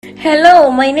Hello,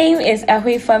 my name is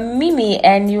Ahwefa Mimi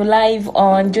and you're live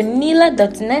on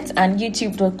jonila.net and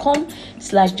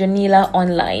youtube.com/Jonila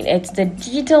Online. It's the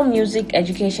Digital Music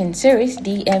Education Series,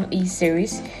 DME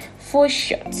series for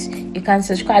short. You can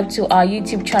subscribe to our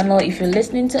YouTube channel if you're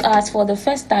listening to us for the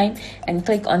first time and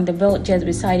click on the bell just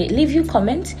beside it. Leave your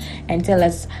comment and tell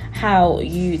us how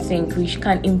you think we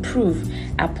can improve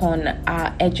upon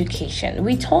our education.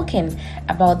 We're talking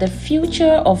about the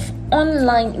future of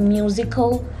online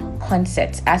musical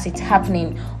concerts as it's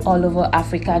happening all over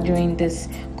Africa during this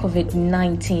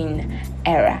COVID-19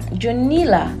 era.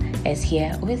 Jonila is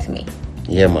here with me.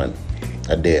 Yeah, man.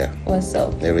 Adea. What's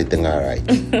up? Everything all right.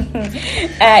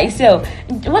 So,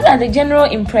 what are the general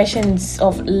impressions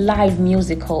of live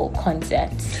musical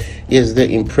concerts? Yes, the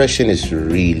impression is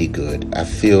really good. I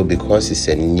feel because it's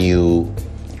a new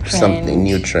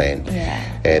trend.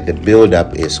 Yeah. The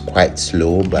build-up is quite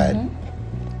slow, but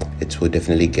it will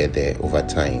definitely get there over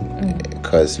time.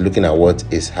 Because looking at what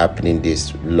is happening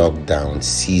this lockdown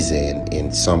season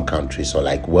in some countries or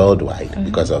like worldwide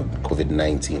because of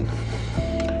COVID-19,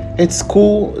 it's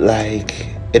cool. Like,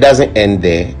 it doesn't end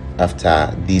there.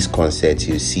 After these concerts,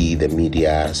 you see the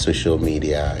media, social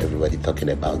media, everybody talking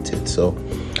about it. So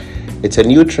it's a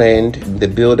new trend. The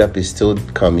build-up is still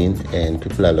coming, and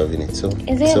people are loving it. So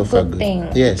is it so a far good thing?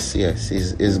 Yes,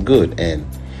 it's good. And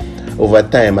over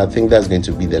time, I think that's going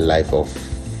to be the life of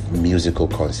musical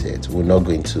concerts. We're not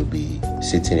going to be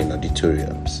sitting in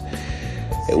auditoriums.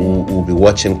 We'll be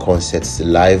watching concerts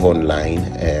live online.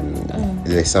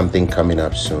 There's something coming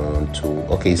up soon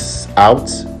it's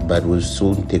out, but we'll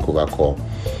soon take over called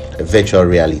virtual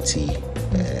reality.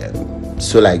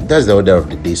 So like that's the order of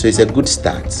the day. So it's a good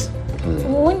start.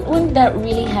 Wouldn't that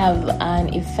really have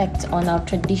an effect on our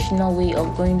traditional way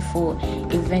of going for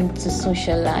events to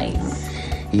socialize?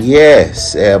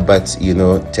 Yes, but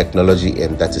technology,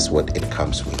 and that is what it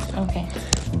comes with. Okay.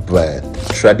 But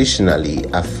traditionally,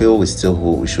 I feel we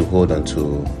should hold on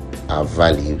to our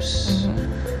values.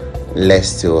 Let's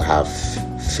still have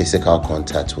physical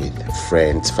contact with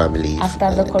friends, family.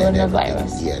 After the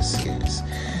coronavirus. Yes.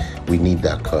 We need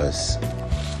that because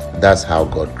that's how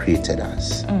God created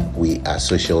us. We are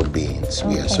social beings.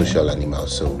 We are social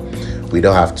animals. So we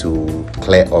don't have to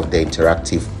clear off the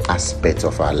interactive aspect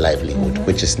of our livelihood,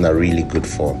 which is not really good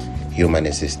for human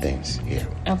existence here.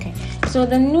 Okay. So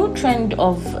the new trend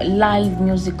of live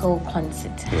musical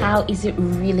concerts, how is it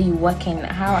really working?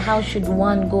 How should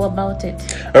one go about it?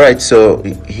 All right. So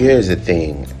here's the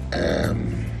thing.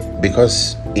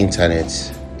 Because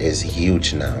internet is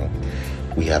huge now,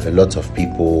 we have a lot of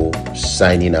people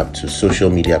signing up to social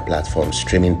media platforms,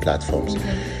 streaming platforms.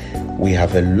 We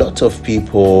have a lot of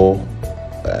people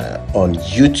on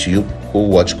YouTube who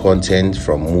watch content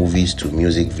from movies to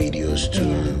music videos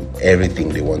to everything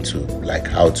they want to, like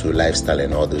how to lifestyle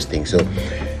and all those things. So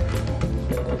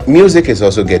music is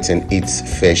also getting its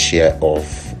fair share of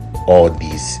all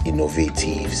these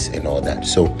innovatives and all that.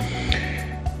 So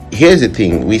here's the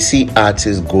thing. We see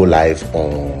artists go live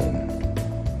on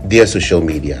their social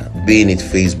media, being it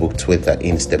Facebook, Twitter,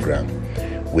 Instagram,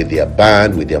 with their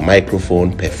band, with their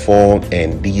microphone, perform,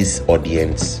 and these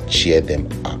audience cheer them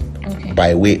up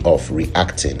by way of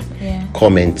reacting,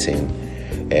 commenting,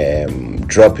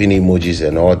 dropping emojis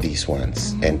and all these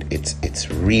ones. And it's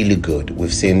really good.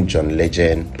 We've seen John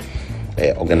Legend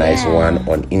organize one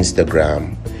on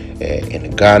Instagram.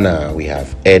 In Ghana, we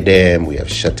have Edem, we have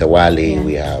Shatawale,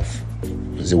 we have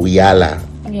Zawiyala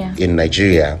in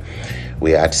Nigeria.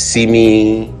 We had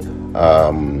Simi,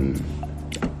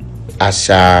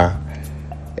 Asha.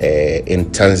 In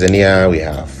Tanzania, we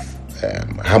have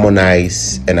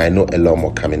Harmonize, and I know a lot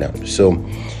more coming up. So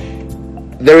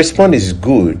the response is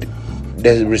good.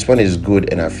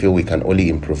 And I feel we can only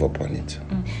improve upon it.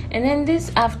 And then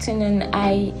this afternoon,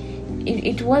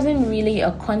 it wasn't really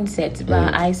a concert,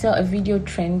 but I saw a video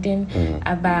trending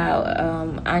about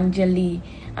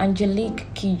Angelique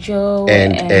Kidjo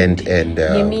and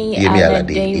Yemi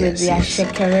Alade with their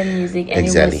Shekere music, and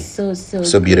it was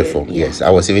so beautiful. Good. Yes, I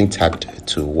was even tagged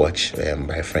to watch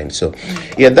by a friend. So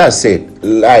that's it.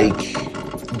 Like,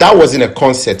 that wasn't a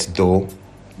concert though.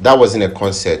 But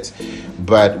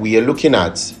we are looking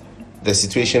at the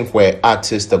situation where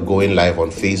artists are going live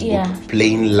on Facebook,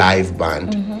 playing live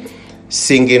band,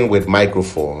 singing with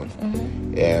microphone.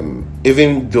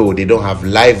 Even though they don't have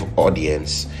live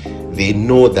audience, they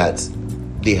know that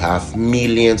they have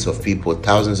millions of people,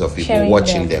 thousands of people sharing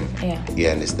watching them. You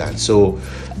understand? So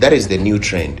that is the new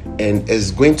trend, and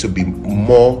it's going to be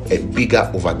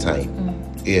bigger over time.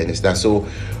 You understand? So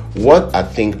what I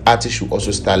think artists should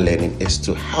also start learning is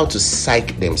how to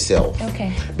psych themselves.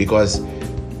 Okay. Because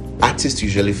artists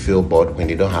usually feel bored when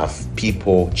they don't have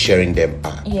people cheering them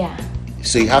on. Yeah.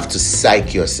 So you have to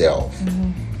psych yourself.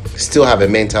 Still have a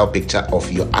mental picture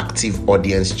of your active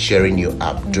audience cheering you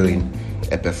up during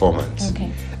a performance.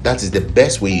 Okay. That is the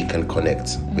best way you can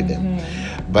connect with them.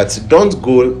 But don't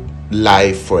go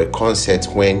live for a concert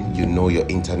when you know your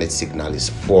internet signal is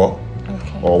poor,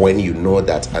 or when you know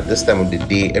that at this time of the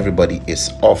day everybody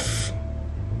is off,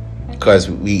 because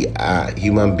we are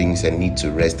human beings and need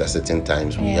to rest at certain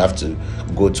times. We have to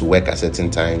go to work at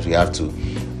certain times. We have to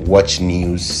watch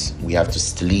news. We have to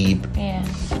sleep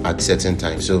at certain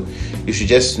times. So you should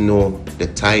just know the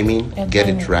timing, get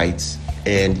it right,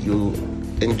 and you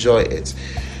enjoy it.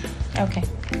 Okay.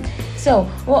 So,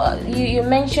 well, you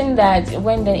mentioned that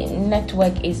when the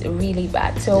network is really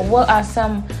bad. So, what are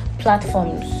some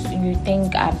platforms you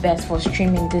think are best for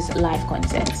streaming these live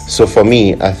concerts? So for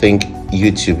me, I think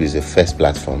YouTube is the first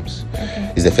platform.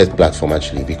 It's the first platform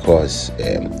actually, because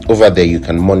over there you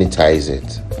can monetize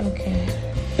it. Okay.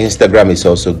 Instagram is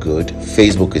also good.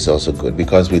 Facebook is also good,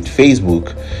 because with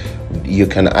Facebook you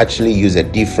can actually use a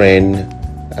different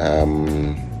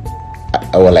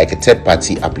or like a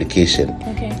third-party application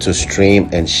to stream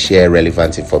and share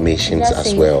relevant information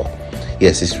as well.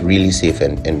 Yes, it's really safe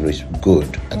and it's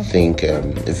good. I think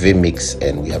Vimix,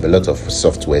 and we have a lot of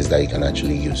softwares that you can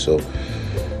actually use. So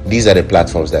these are the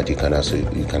platforms that you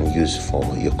can use for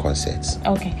your concerts.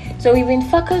 Okay, so we've been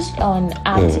focused on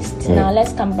artists. Now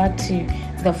let's come back to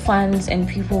the fans and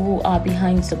people who are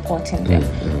behind supporting them.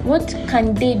 What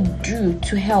can they do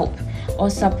to help or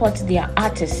support their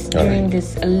artists during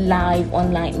this live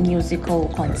online musical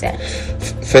concert?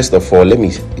 First of all, let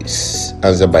me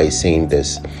answer by saying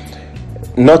this.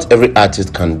 Not every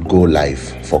artist can go live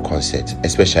for concert,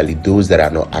 especially those that are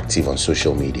not active on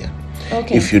social media.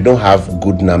 Okay. If you don't have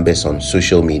good numbers on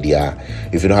social media,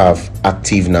 if you don't have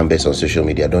active numbers on social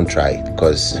media, don't try it,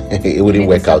 because it wouldn't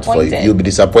work out for you. You'll be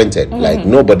disappointed. Like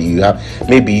nobody, you have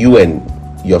maybe you and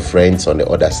your friends on the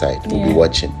other side will be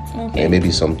watching, and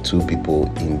maybe some 2 people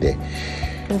in there.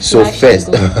 So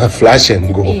first, flash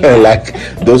and go. Like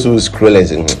those who scroll and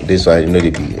say, this one, you know, they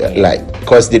be like,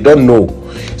 because they don't know.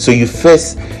 So you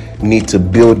first need to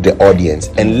build the audience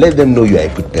and let them know you are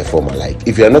a good performer. Like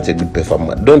if you are not a good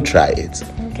performer, don't try it.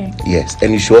 Okay. Yes,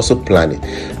 and you should also plan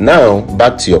it. Now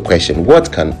back to your question,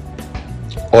 what can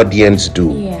audience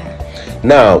do?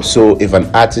 Now, so if an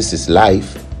artist is live,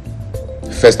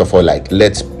 first of all, like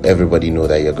let everybody know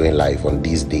that you're going live on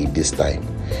this day, this time.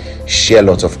 Share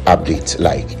lots of updates.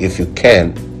 Like if you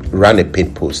can, run a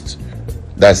paid post.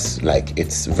 That's like,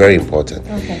 it's very important.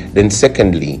 Then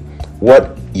secondly,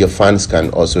 what your fans can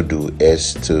also do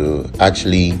is to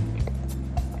actually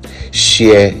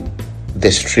share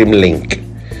the stream link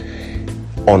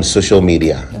on social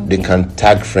media. They can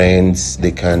tag friends,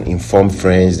 they can inform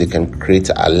friends, they can create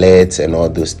alerts and all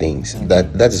those things.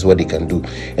 That is what they can do.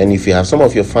 And if you have some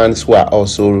of your fans who are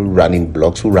also running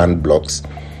blogs, who run blogs,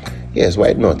 yes,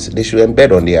 why not? They should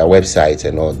embed on their website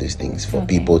and all these things for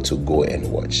people to go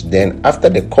and watch. Then after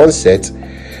the concert,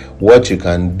 what you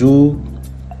can do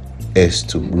is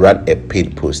to run a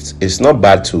paid post. It's not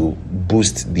bad to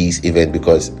boost these events,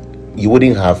 because you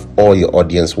wouldn't have all your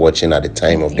audience watching at the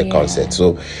time of the concert.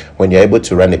 So when you're able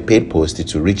to run a paid post,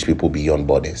 it will reach people beyond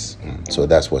borders. So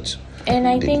that's what. And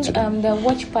I think the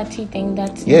watch party thing,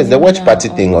 that's the watch party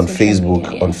thing on Facebook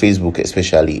media, on Facebook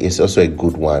especially, is also a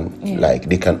good one. Like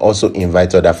they can also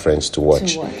invite other friends to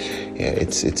watch. Yeah,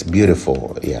 it's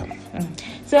beautiful.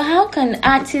 So how can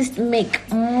artists make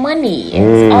money?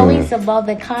 It's always about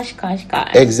the cash.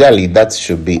 Exactly, that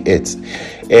should be it.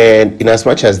 And in as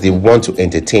much as they want to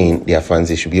entertain their fans,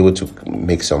 they should be able to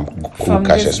make some cool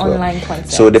cash as well.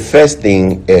 So the first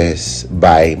thing is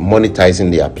by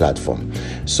monetizing their platform.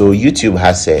 So YouTube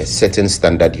has a certain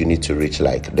standard you need to reach,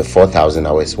 like the 4,000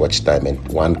 hours watch time and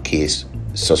 1K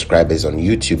subscribers on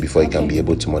YouTube before you can be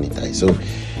able to monetize. So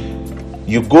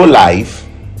you go live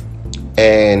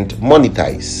and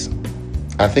monetize.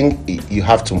 I think you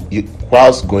have to,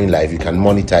 whilst going live, you can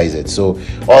monetize it. So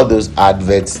all those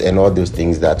adverts and all those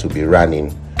things that will be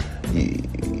running,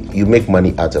 you make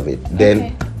money out of it.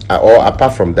 Then, or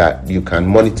apart from that, you can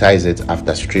monetize it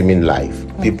after streaming live.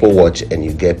 People watch and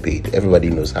you get paid. Everybody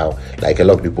knows how, like a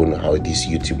lot of people know how this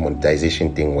YouTube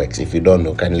monetization thing works. If you don't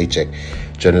know, kindly check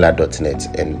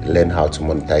journal.net and learn how to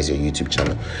monetize your YouTube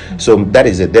channel. So that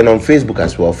is it. Then on Facebook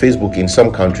as well, Facebook in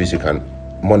some countries you can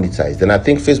monetize. Then I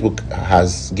think Facebook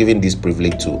has given this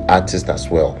privilege to artists as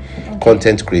well,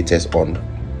 content creators on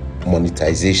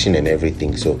monetization and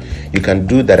everything. So you can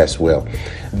do that as well.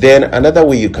 Then another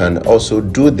way you can also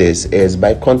do this is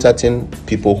by contacting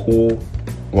people who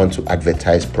want to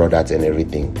advertise products and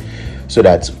everything. so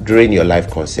that during your live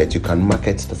concert you can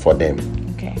market for them.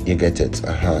 Okay. You get it?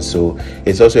 So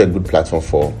it's also a good platform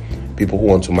for people who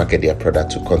want to market their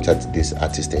product to contact this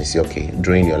artist and say, okay,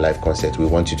 during your live concert we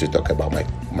want you to talk about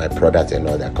my product and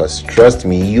all that, because trust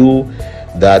me,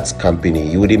 that company,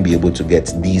 you wouldn't be able to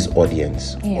get these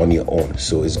audience on your own.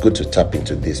 So it's good to tap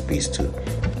into this piece to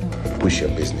push your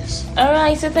business. All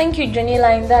right, so thank you,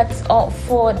 Jonila, and that's all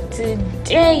for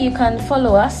today. You can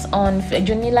follow us on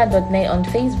jonila.net on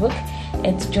Facebook.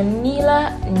 It's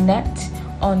jonila.net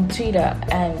on Twitter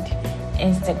and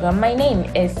Instagram. My name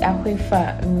is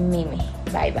Akwefa Mimi.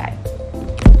 Bye bye.